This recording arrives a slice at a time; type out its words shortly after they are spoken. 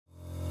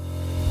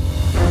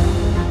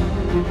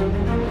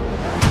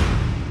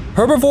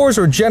Herbivores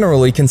are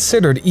generally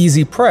considered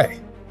easy prey.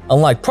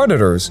 Unlike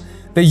predators,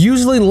 they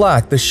usually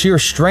lack the sheer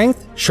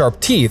strength, sharp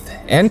teeth,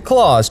 and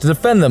claws to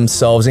defend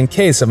themselves in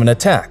case of an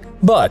attack.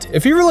 But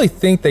if you really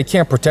think they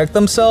can't protect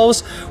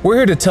themselves, we're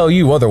here to tell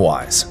you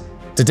otherwise.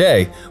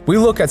 Today, we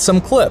look at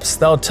some clips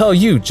that'll tell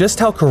you just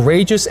how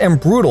courageous and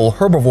brutal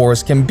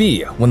herbivores can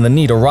be when the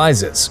need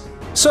arises.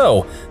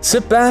 So,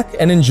 sit back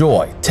and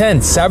enjoy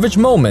 10 savage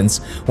moments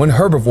when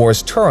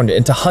herbivores turned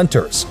into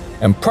hunters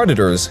and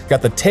predators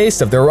got the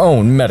taste of their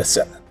own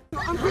medicine.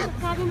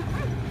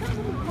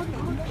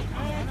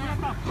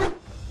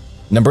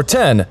 Number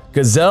 10.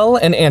 Gazelle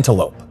and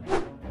Antelope.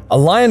 A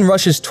lion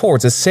rushes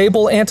towards a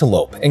sable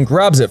antelope and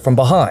grabs it from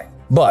behind.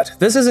 But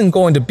this isn't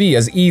going to be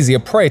as easy a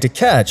prey to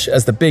catch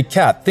as the big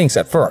cat thinks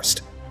at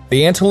first.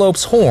 The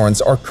antelope's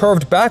horns are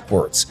curved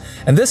backwards,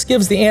 and this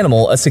gives the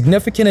animal a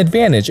significant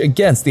advantage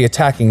against the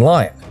attacking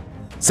lion.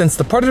 Since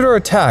the predator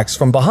attacks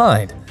from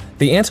behind,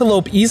 the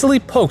antelope easily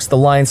pokes the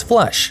lion's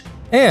flesh,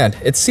 and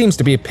it seems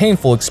to be a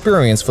painful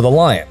experience for the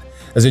lion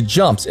as it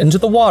jumps into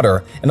the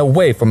water and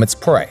away from its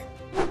prey.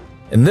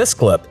 In this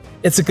clip,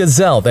 it's a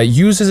gazelle that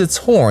uses its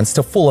horns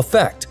to full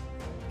effect.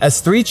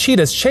 As 3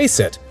 cheetahs chase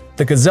it,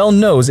 the gazelle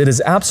knows it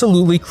is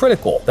absolutely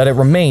critical that it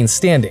remains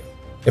standing.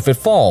 If it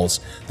falls,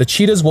 the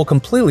cheetahs will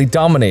completely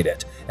dominate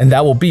it, and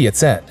that will be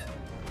its end.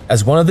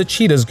 As one of the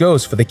cheetahs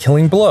goes for the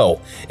killing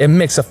blow, it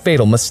makes a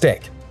fatal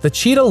mistake. The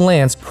cheetah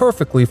lands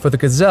perfectly for the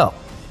gazelle,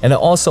 and it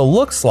also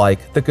looks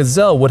like the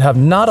gazelle would have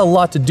not a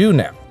lot to do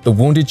now. The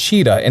wounded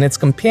cheetah and its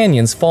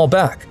companions fall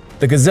back.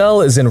 The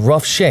gazelle is in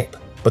rough shape,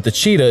 but the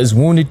cheetah is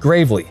wounded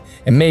gravely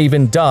and may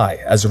even die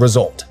as a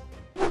result.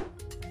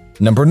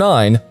 Number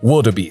 9.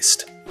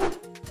 Wildebeest.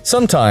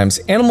 Sometimes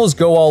animals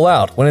go all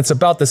out when it's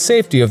about the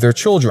safety of their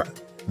children.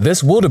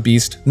 This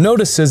wildebeest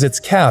notices its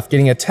calf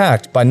getting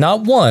attacked by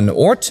not 1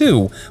 or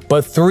 2,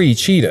 but 3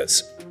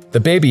 cheetahs. The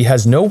baby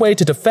has no way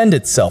to defend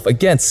itself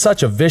against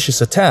such a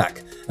vicious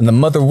attack, and the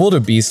mother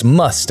wildebeest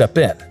must step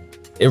in.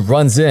 It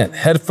runs in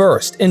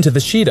headfirst into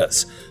the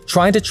cheetahs,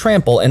 trying to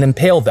trample and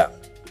impale them.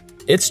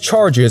 Its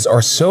charges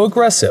are so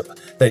aggressive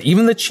that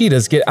even the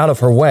cheetahs get out of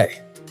her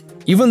way.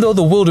 Even though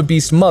the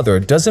wildebeest mother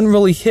doesn't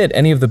really hit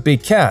any of the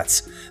big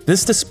cats,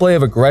 this display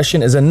of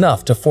aggression is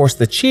enough to force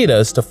the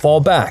cheetahs to fall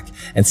back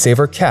and save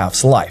her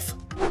calf's life.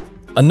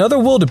 Another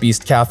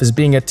wildebeest calf is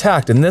being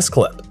attacked in this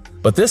clip,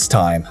 but this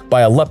time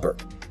by a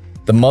leopard.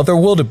 The mother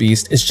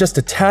wildebeest is just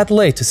a tad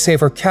late to save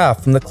her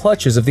calf from the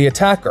clutches of the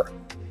attacker.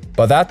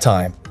 By that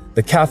time,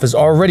 the calf is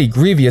already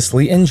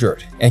grievously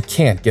injured and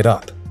can't get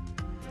up.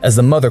 As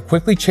the mother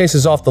quickly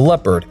chases off the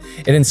leopard,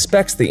 it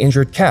inspects the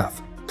injured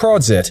calf,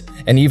 prods it,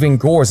 and even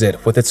gores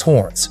it with its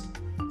horns.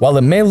 While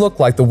it may look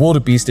like the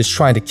wildebeest is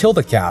trying to kill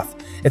the calf,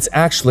 it's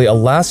actually a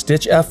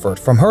last-ditch effort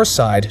from her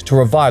side to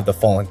revive the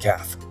fallen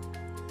calf.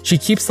 She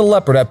keeps the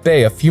leopard at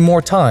bay a few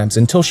more times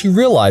until she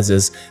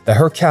realizes that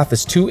her calf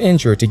is too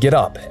injured to get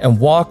up and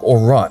walk or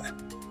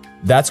run.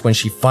 That's when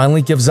she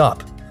finally gives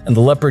up, and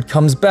the leopard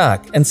comes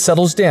back and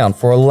settles down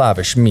for a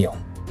lavish meal.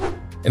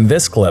 In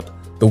this clip,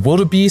 the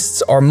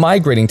wildebeests are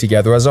migrating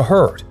together as a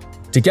herd.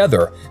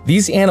 Together,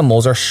 these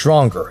animals are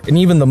stronger, and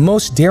even the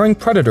most daring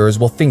predators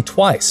will think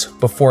twice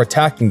before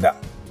attacking them.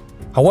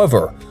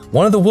 However,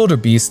 one of the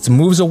wildebeests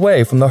moves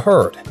away from the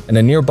herd, and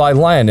a nearby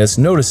lioness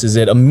notices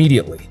it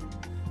immediately.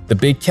 The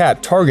big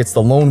cat targets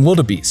the lone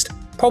wildebeest,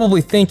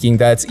 probably thinking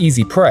that it's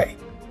easy prey.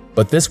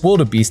 But this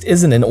wildebeest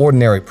isn't an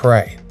ordinary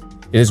prey.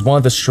 It is one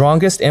of the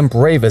strongest and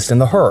bravest in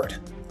the herd,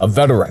 a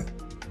veteran.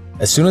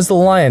 As soon as the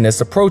lioness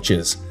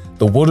approaches,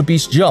 the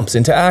wildebeest jumps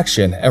into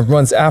action and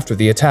runs after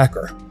the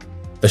attacker.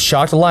 The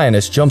shocked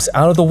lioness jumps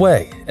out of the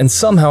way and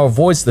somehow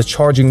avoids the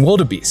charging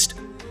wildebeest.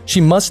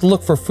 She must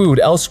look for food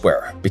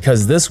elsewhere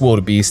because this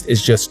wildebeest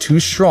is just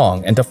too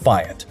strong and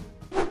defiant.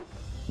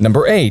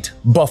 Number 8.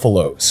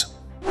 Buffaloes.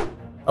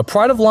 A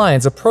pride of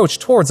lions approach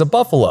towards a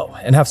buffalo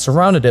and have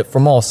surrounded it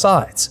from all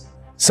sides.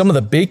 Some of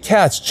the big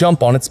cats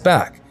jump on its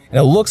back, and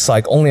it looks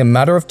like only a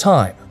matter of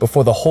time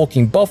before the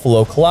hulking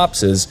buffalo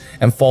collapses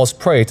and falls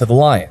prey to the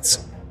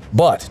lions.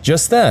 But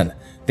just then,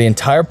 the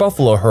entire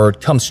buffalo herd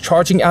comes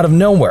charging out of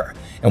nowhere,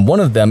 and one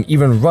of them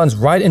even runs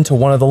right into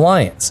one of the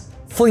lions,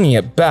 flinging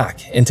it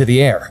back into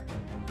the air.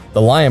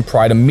 The lion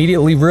pride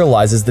immediately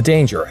realizes the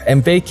danger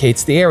and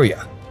vacates the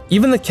area.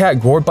 Even the cat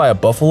gored by a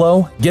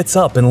buffalo gets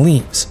up and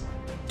leaves.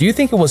 Do you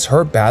think it was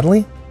hurt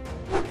badly?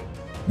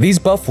 These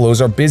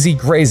buffaloes are busy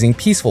grazing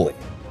peacefully.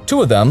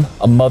 2 of them,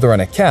 a mother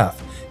and a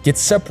calf, get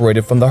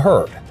separated from the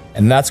herd,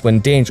 and that's when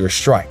danger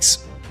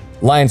strikes.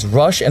 Lions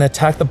rush and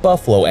attack the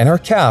buffalo and her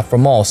calf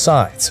from all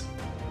sides.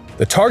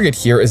 The target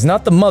here is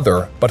not the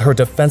mother, but her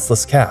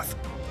defenseless calf.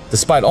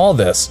 Despite all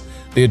this,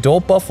 the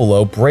adult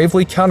buffalo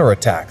bravely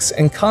counterattacks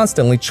and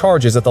constantly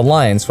charges at the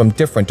lions from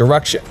different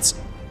directions.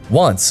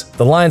 Once,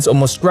 the lions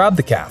almost grab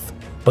the calf,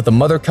 but the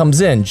mother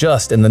comes in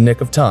just in the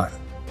nick of time.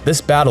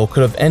 This battle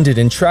could have ended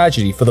in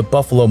tragedy for the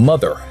buffalo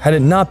mother had it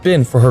not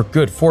been for her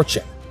good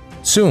fortune.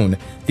 Soon,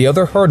 the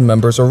other herd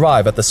members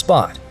arrive at the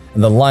spot,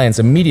 and the lions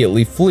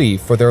immediately flee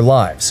for their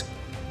lives.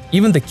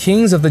 Even the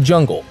kings of the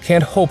jungle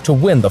can't hope to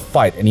win the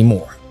fight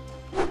anymore.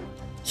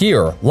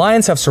 Here,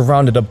 lions have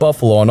surrounded a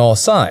buffalo on all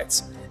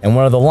sides, and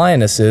one of the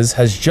lionesses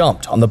has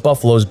jumped on the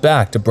buffalo's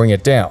back to bring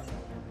it down.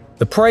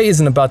 The prey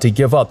isn't about to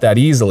give up that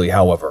easily,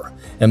 however,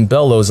 and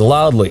bellows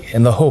loudly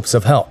in the hopes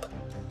of help.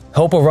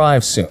 Help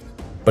arrives soon,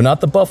 but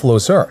not the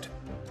buffalo's herd.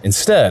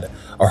 Instead,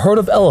 a herd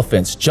of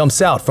elephants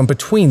jumps out from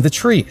between the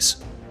trees.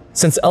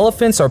 Since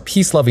elephants are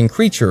peace-loving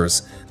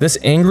creatures, this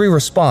angry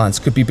response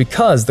could be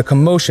because the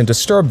commotion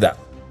disturbed them.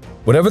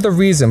 Whatever the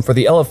reason for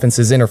the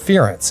elephants'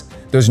 interference,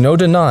 there's no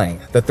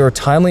denying that their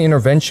timely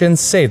intervention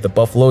saved the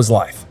buffalo's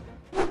life.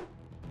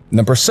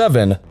 Number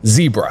 7.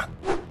 Zebra.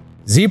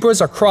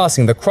 Zebras are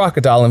crossing the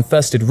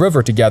crocodile-infested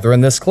river together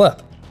in this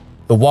clip.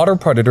 The water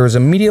predators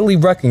immediately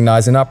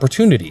recognize an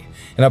opportunity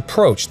and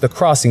approach the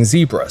crossing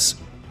zebras.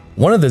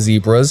 One of the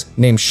zebras,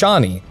 named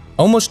Shani,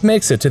 almost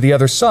makes it to the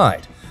other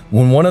side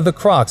when one of the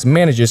crocs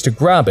manages to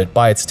grab it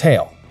by its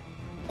tail.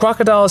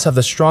 Crocodiles have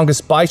the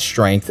strongest bite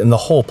strength in the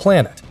whole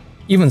planet.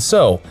 Even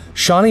so,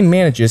 Shani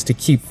manages to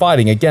keep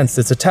fighting against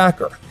its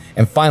attacker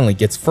and finally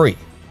gets free.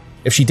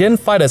 If she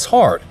didn't fight as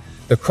hard,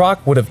 the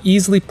croc would have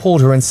easily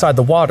pulled her inside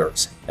the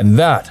waters, and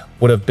that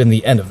would have been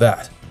the end of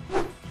that.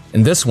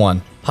 In this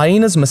one,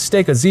 hyenas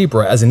mistake a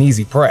zebra as an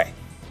easy prey.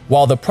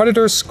 While the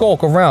predators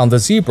skulk around the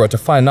zebra to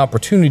find an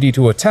opportunity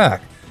to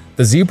attack,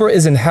 the zebra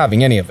isn't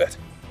having any of it.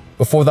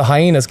 Before the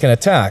hyenas can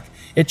attack,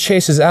 it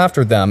chases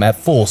after them at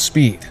full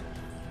speed.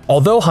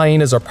 Although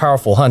hyenas are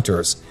powerful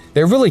hunters,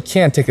 they really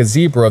can't take a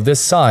zebra of this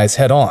size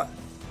head-on.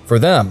 For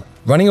them,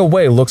 running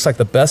away looks like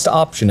the best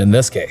option in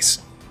this case.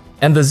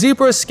 And the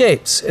zebra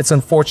escapes its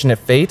unfortunate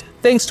fate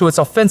thanks to its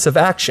offensive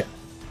action.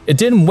 It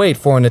didn't wait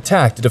for an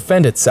attack to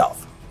defend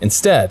itself.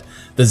 Instead,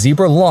 the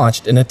zebra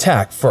launched an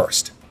attack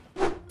first.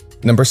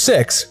 Number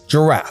 6.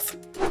 Giraffe.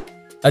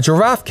 A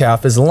giraffe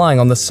calf is lying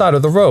on the side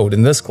of the road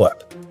in this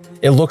clip.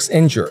 It looks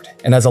injured,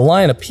 and as a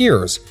lion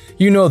appears,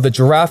 you know the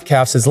giraffe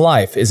calf's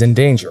life is in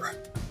danger.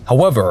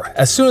 However,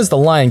 as soon as the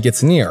lion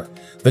gets near,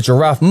 the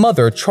giraffe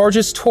mother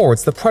charges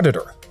towards the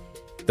predator.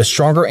 The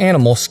stronger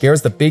animal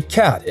scares the big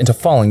cat into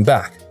falling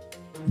back.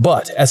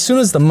 But as soon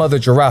as the mother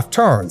giraffe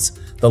turns,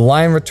 the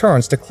lion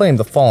returns to claim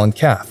the fallen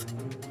calf.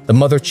 The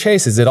mother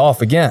chases it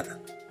off again.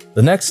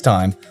 The next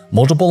time,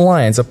 multiple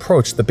lions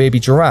approach the baby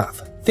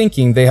giraffe,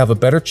 thinking they have a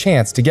better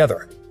chance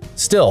together.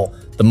 Still,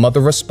 the mother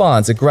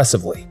responds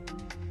aggressively.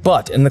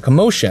 But in the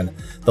commotion,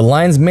 the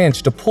lions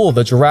manage to pull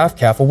the giraffe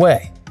calf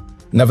away.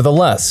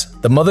 Nevertheless,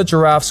 the mother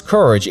giraffe's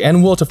courage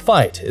and will to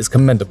fight is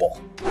commendable.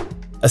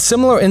 A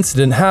similar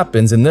incident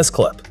happens in this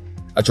clip.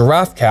 A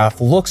giraffe calf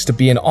looks to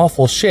be in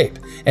awful shape,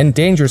 and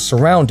dangers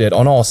surround it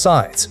on all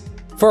sides.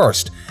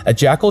 First, a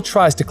jackal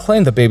tries to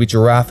claim the baby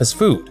giraffe as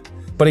food,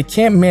 but it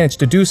can't manage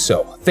to do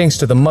so thanks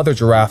to the mother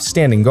giraffe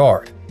standing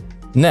guard.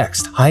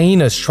 Next,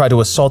 hyenas try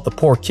to assault the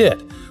poor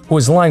kid, who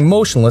is lying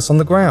motionless on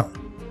the ground.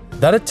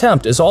 That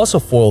attempt is also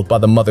foiled by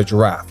the mother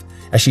giraffe,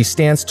 as she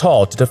stands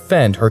tall to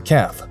defend her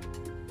calf.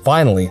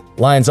 Finally,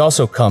 lions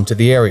also come to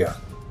the area.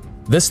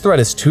 This threat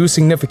is too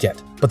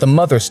significant, but the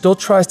mother still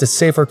tries to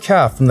save her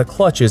calf from the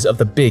clutches of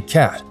the big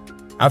cat.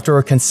 After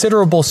a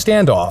considerable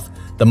standoff,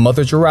 the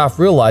mother giraffe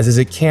realizes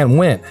it can't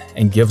win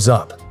and gives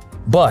up.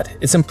 But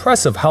it's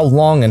impressive how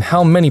long and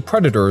how many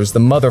predators the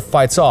mother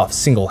fights off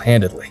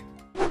single-handedly.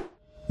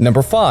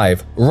 Number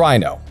 5.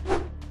 Rhino.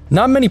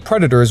 Not many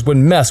predators would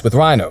mess with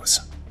rhinos.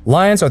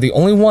 Lions are the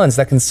only ones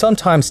that can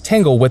sometimes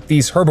tangle with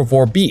these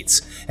herbivore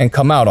beasts and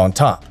come out on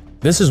top.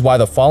 This is why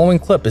the following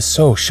clip is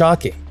so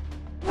shocking.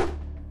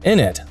 In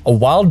it, a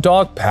wild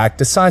dog pack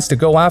decides to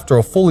go after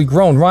a fully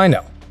grown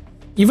rhino.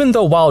 Even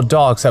though wild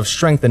dogs have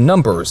strength in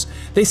numbers,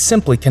 they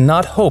simply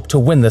cannot hope to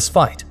win this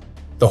fight.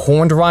 The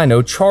horned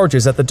rhino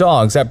charges at the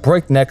dogs at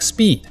breakneck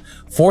speed,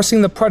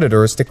 forcing the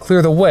predators to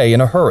clear the way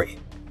in a hurry.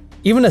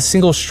 Even a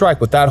single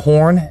strike with that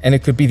horn and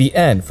it could be the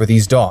end for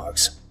these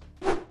dogs.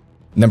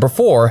 Number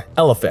 4.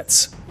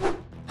 Elephants.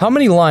 How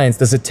many lions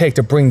does it take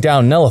to bring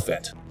down an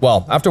elephant?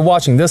 Well, after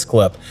watching this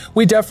clip,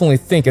 we definitely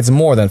think it's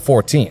more than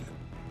 14.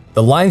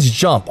 The lions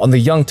jump on the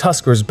young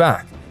tusker's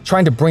back,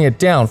 trying to bring it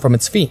down from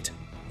its feet.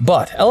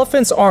 But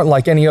elephants aren't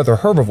like any other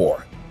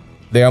herbivore.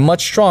 They are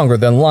much stronger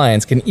than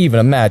lions can even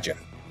imagine.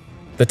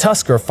 The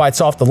tusker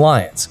fights off the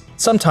lions,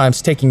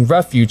 sometimes taking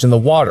refuge in the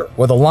water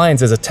where the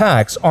lions'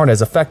 attacks aren't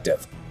as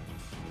effective.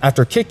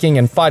 After kicking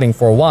and fighting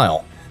for a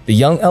while, the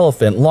young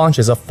elephant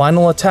launches a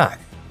final attack,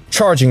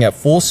 charging at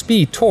full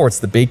speed towards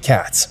the big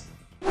cats.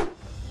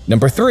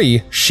 Number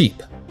 3.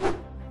 Sheep.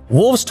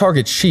 Wolves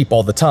target sheep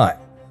all the time,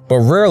 but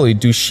rarely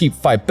do sheep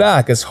fight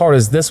back as hard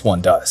as this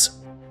one does.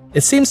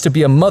 It seems to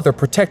be a mother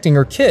protecting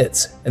her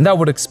kids, and that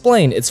would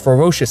explain its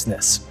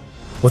ferociousness.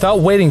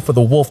 Without waiting for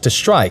the wolf to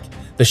strike,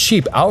 the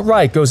sheep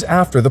outright goes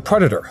after the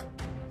predator.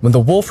 When the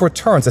wolf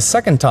returns a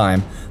second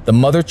time, the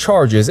mother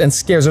charges and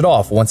scares it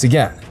off once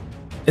again.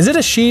 Is it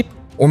a sheep?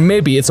 Or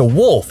maybe it's a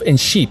wolf in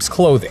sheep's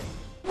clothing.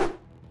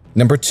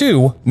 Number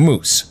 2.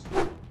 Moose.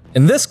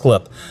 In this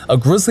clip, a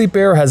grizzly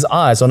bear has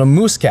eyes on a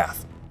moose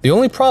calf. The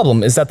only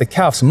problem is that the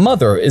calf's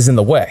mother is in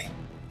the way.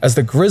 As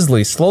the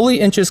grizzly slowly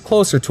inches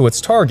closer to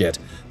its target,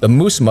 the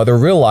moose mother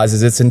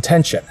realizes its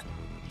intention.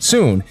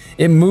 Soon,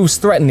 it moves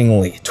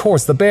threateningly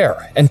towards the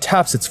bear and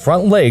taps its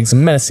front legs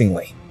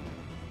menacingly.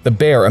 The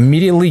bear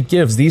immediately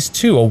gives these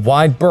two a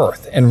wide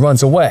berth and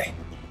runs away.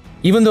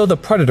 Even though the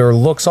predator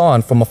looks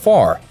on from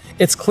afar,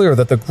 it's clear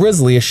that the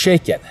grizzly is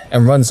shaken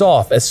and runs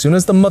off as soon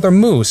as the mother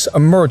moose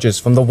emerges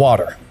from the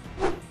water.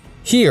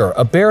 Here,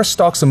 a bear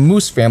stalks a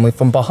moose family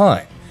from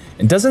behind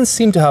and doesn't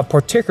seem to have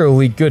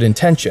particularly good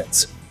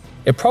intentions.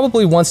 It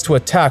probably wants to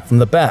attack from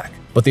the back,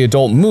 but the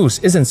adult moose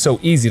isn't so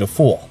easy to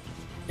fool.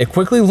 It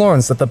quickly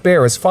learns that the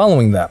bear is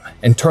following them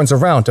and turns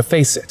around to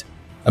face it.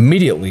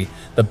 Immediately,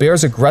 the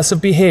bear's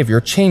aggressive behavior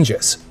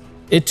changes.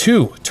 It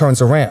too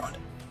turns around.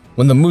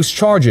 When the moose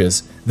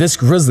charges, this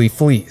grizzly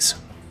flees.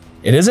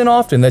 It isn't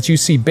often that you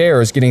see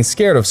bears getting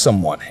scared of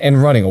someone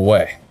and running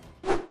away.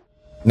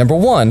 Number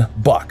 1.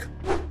 Buck.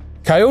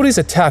 Coyotes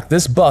attack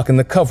this buck in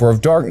the cover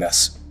of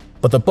darkness.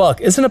 But the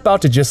buck isn't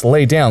about to just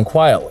lay down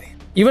quietly.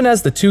 Even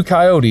as the two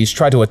coyotes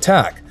try to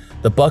attack,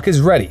 the buck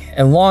is ready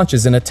and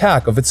launches an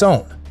attack of its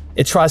own.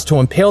 It tries to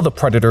impale the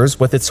predators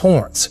with its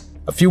horns.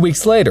 A few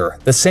weeks later,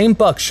 the same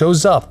buck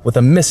shows up with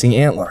a missing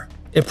antler.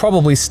 It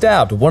probably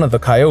stabbed one of the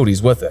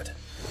coyotes with it.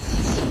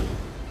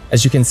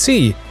 As you can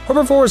see,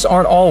 herbivores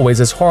aren't always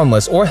as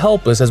harmless or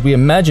helpless as we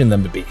imagine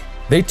them to be.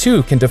 They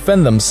too can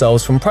defend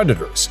themselves from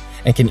predators,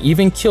 and can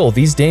even kill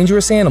these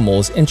dangerous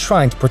animals in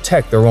trying to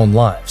protect their own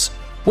lives.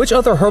 Which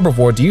other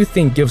herbivore do you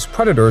think gives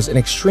predators an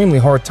extremely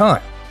hard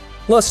time?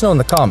 Let us know in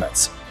the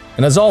comments.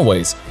 And as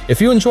always,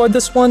 if you enjoyed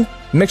this one,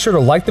 make sure to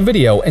like the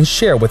video and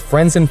share with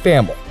friends and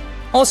family.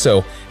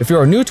 Also, if you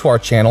are new to our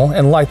channel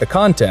and like the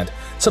content,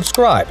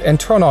 subscribe and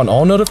turn on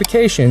all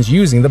notifications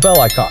using the bell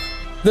icon.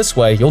 This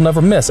way, you'll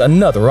never miss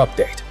another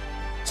update.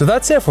 So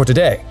that's it for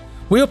today.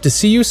 We hope to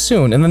see you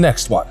soon in the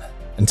next one.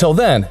 Until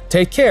then,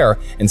 take care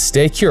and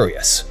stay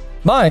curious.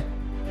 Bye!